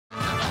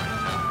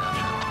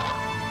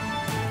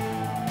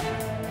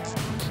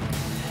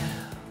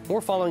More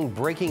following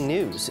breaking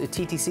news.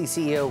 TTC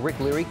CEO Rick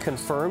Leary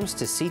confirms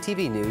to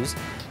CTV News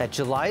that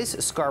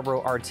July's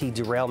Scarborough RT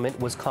derailment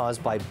was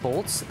caused by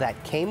bolts that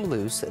came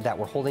loose that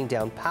were holding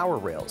down power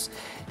rails.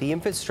 The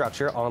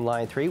infrastructure on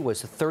Line 3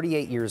 was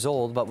 38 years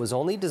old, but was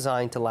only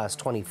designed to last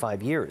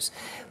 25 years.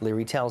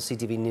 Leary tells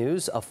CTV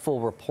News a full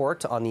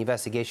report on the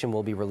investigation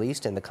will be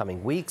released in the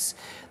coming weeks.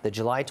 The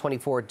July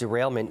 24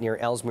 derailment near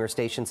Ellesmere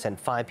Station sent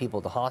 5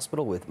 people to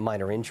hospital with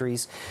minor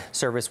injuries.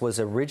 Service was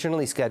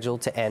originally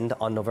scheduled to end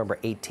on November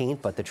 18th,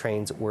 but the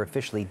trains were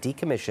officially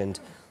decommissioned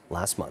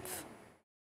last month.